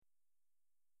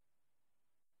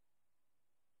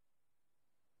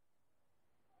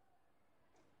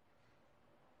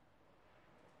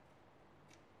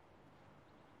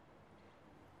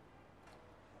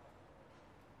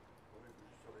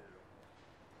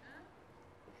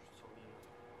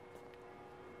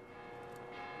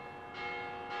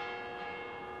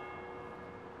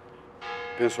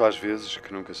Penso às vezes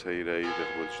que nunca sairei da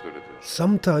Rua dos Douradores.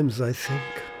 Sometimes I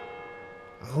think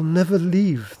I'll never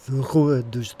leave the Rua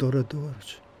dos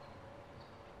Douradores.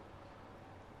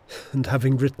 And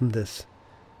having written this,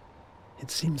 it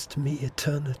seems to me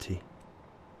eternity.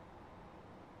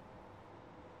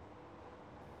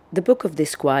 The Book of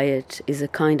Disquiet is a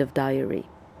kind of diary.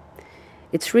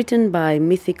 It's written by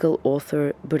mythical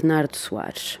author Bernardo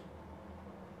Soares.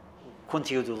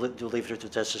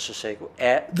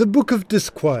 The Book of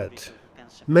Disquiet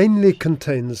mainly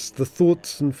contains the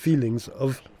thoughts and feelings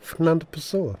of Fernando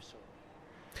Pessoa.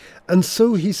 And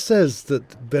so he says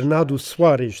that Bernardo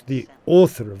Soares, the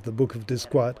author of the Book of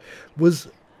Disquiet, was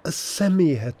a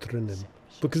semi-heteronym,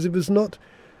 because it was not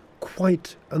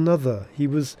quite another. He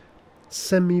was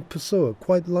semi-Pessoa,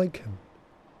 quite like him.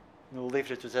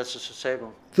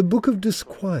 The Book of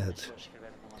Disquiet.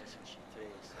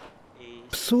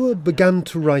 Pessoa began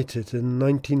to write it in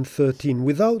 1913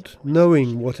 without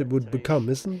knowing what it would become,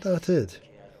 isn't that it?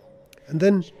 And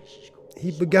then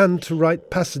he began to write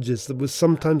passages that were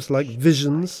sometimes like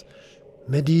visions,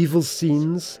 medieval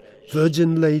scenes,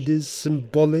 virgin ladies,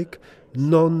 symbolic,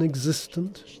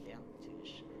 non-existent.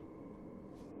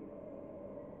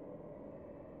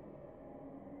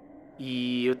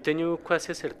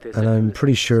 And I'm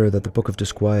pretty sure that the Book of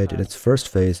Disquiet in its first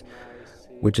phase,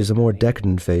 which is a more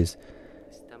decadent phase,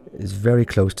 is very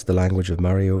close to the language of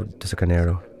Mario de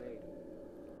Sacarneiro.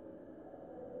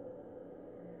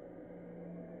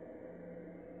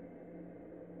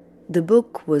 The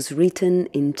book was written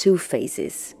in two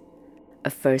phases. A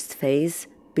first phase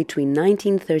between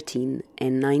 1913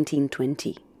 and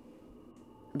 1920.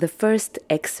 The first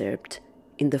excerpt,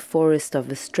 In the Forest of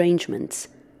Estrangements,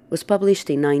 was published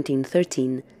in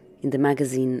 1913 in the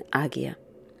magazine Águia.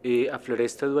 The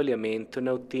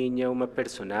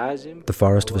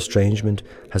Forest of Estrangement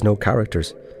has no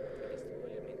characters.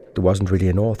 There wasn't really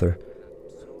an author.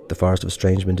 The Forest of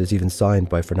Estrangement is even signed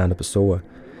by Fernando Pessoa.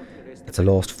 It's a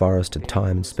lost forest in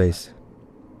time and space.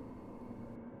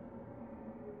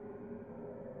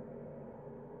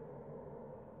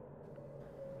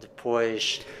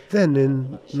 Then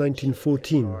in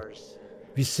 1914,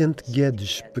 Vicente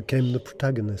Guedes became the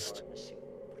protagonist.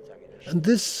 And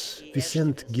this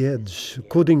Vicente Guedes,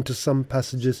 according to some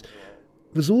passages,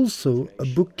 was also a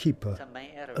bookkeeper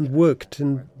and worked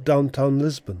in downtown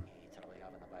Lisbon.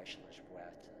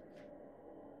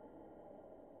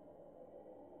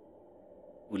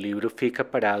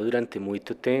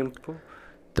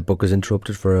 The book is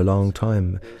interrupted for a long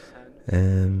time,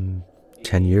 10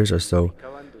 years or so.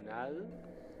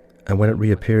 And when it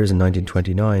reappears in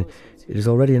 1929, it is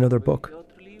already another book.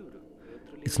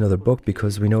 It's another book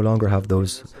because we no longer have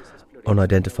those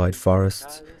unidentified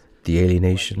forests, the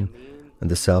alienation,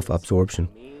 and the self-absorption.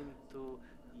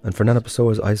 And Fernando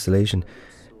Pessoa's isolation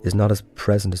is not as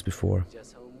present as before.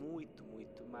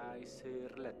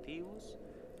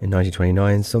 In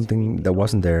 1929, something that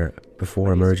wasn't there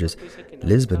before emerges.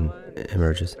 Lisbon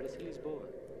emerges.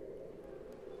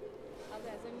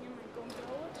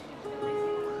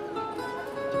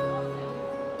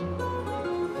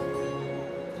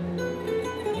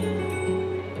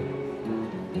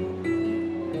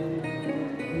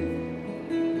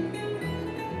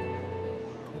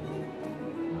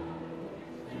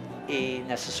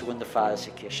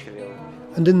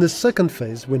 And in the second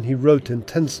phase, when he wrote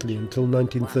intensely until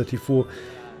 1934,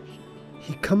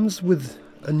 he comes with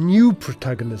a new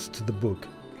protagonist to the book,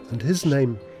 and his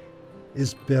name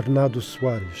is Bernardo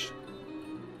Soares.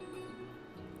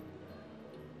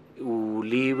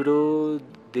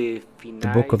 The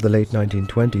book of the late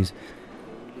 1920s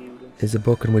is a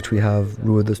book in which we have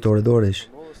Rua dos Douradores,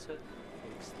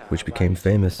 which became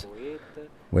famous,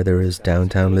 where there is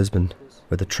downtown Lisbon,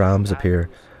 where the trams appear,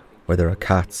 where there are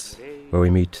cats, where we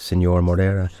meet Senor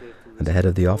Moreira and the head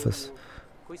of the office.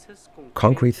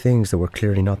 Concrete things that were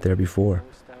clearly not there before.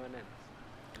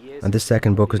 And this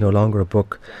second book is no longer a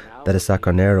book that a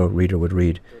Sacarneiro reader would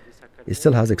read. It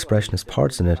still has expressionist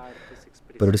parts in it,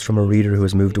 but it is from a reader who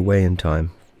has moved away in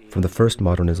time, from the first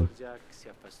modernism.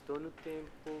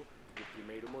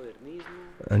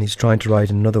 And he's trying to write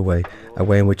in another way, a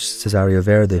way in which Cesario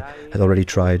Verde had already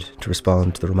tried to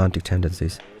respond to the romantic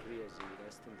tendencies.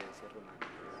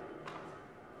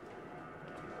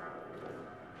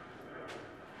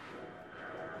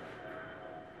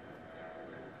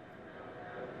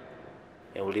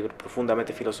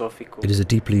 It is a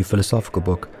deeply philosophical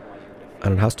book,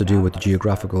 and it has to do with the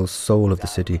geographical soul of the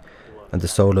city and the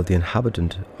soul of the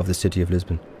inhabitant of the city of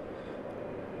Lisbon.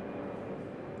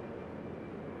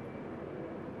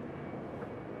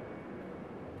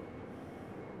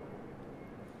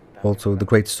 Also, the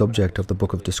great subject of the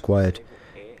Book of Disquiet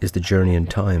is the journey in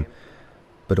time,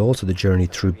 but also the journey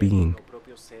through being.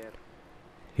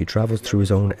 He travels through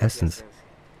his own essence.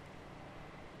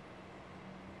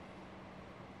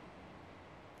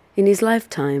 In his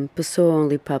lifetime, Pessoa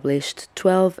only published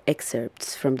 12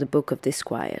 excerpts from the Book of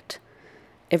Disquiet.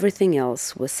 Everything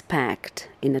else was packed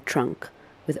in a trunk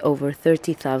with over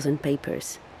 30,000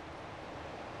 papers.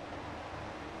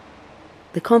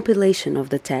 The compilation of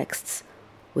the texts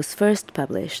was first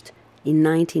published in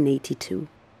 1982.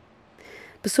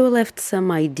 Pessoa left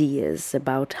some ideas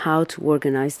about how to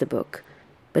organize the book,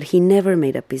 but he never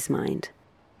made up his mind.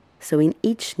 So in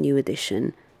each new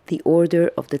edition, the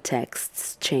order of the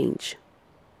texts change.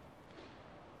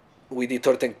 O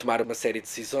editor tem que tomar uma série de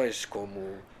decisões,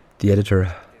 como The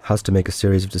editor has to make a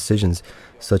series of decisions,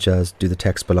 such as, do the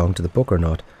texts belong to the book or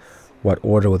not? What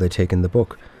order will they take in the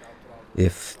book?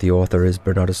 If the author is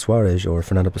Bernardo Soares or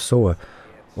Fernando Pessoa,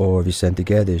 or Vicente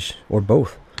Guedes, or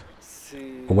both,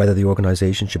 or whether the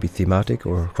organisation should be thematic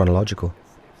or chronological.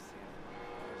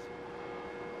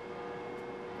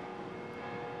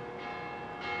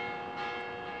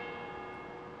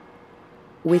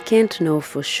 We can't know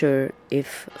for sure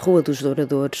if Rua dos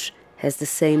Douradores has the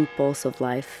same pulse of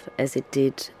life as it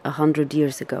did 100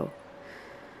 years ago.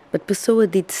 But Pessoa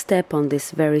did step on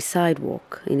this very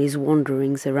sidewalk in his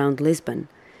wanderings around Lisbon,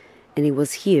 and it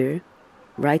was here,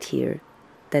 right here,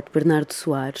 that Bernardo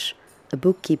Soares, a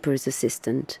bookkeeper's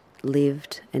assistant,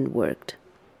 lived and worked.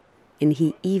 And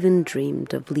he even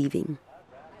dreamed of leaving.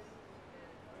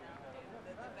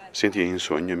 Sentia em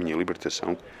sonho a minha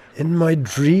libertação. In my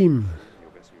dream,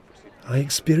 I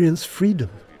experienced freedom,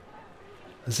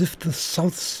 as if the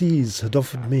South Seas had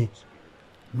offered me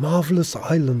marvellous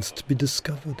islands to be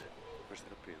discovered.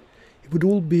 It would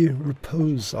all be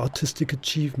repose, artistic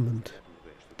achievement,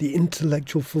 the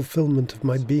intellectual fulfillment of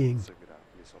my being.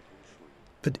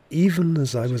 But even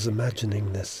as I was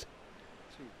imagining this,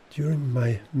 during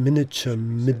my miniature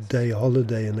midday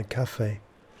holiday in a cafe,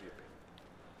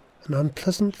 an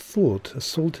unpleasant thought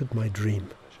assaulted my dream.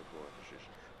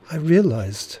 I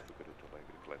realized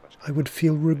I would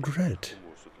feel regret.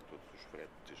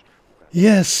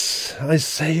 Yes, I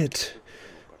say it,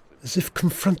 as if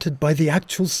confronted by the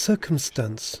actual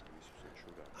circumstance.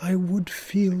 I would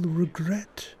feel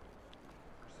regret.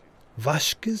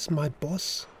 Vasquez, my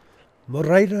boss,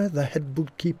 Moreira, the head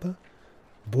bookkeeper,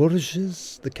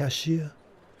 Borges, the cashier,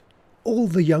 all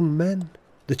the young men,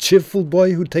 the cheerful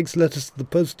boy who takes letters to the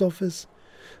post office,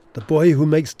 the boy who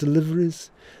makes deliveries,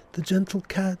 the gentle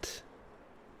cat.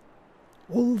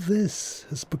 All this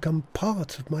has become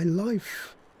part of my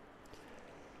life.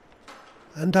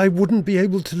 And I wouldn't be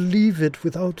able to leave it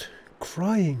without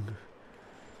crying,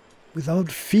 without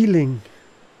feeling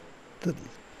that,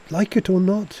 like it or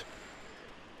not,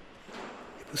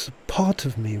 it was a part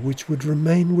of me which would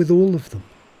remain with all of them,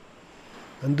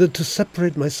 and that to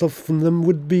separate myself from them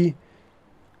would be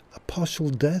a partial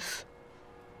death.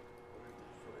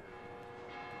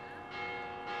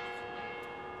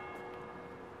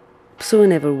 Pessoa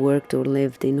never worked or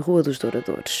lived in Rua dos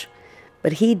Douradores,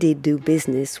 but he did do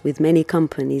business with many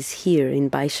companies here in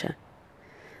Baixa.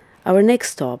 Our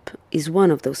next stop is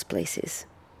one of those places.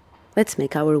 Let's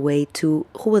make our way to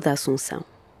Rua da Assunção.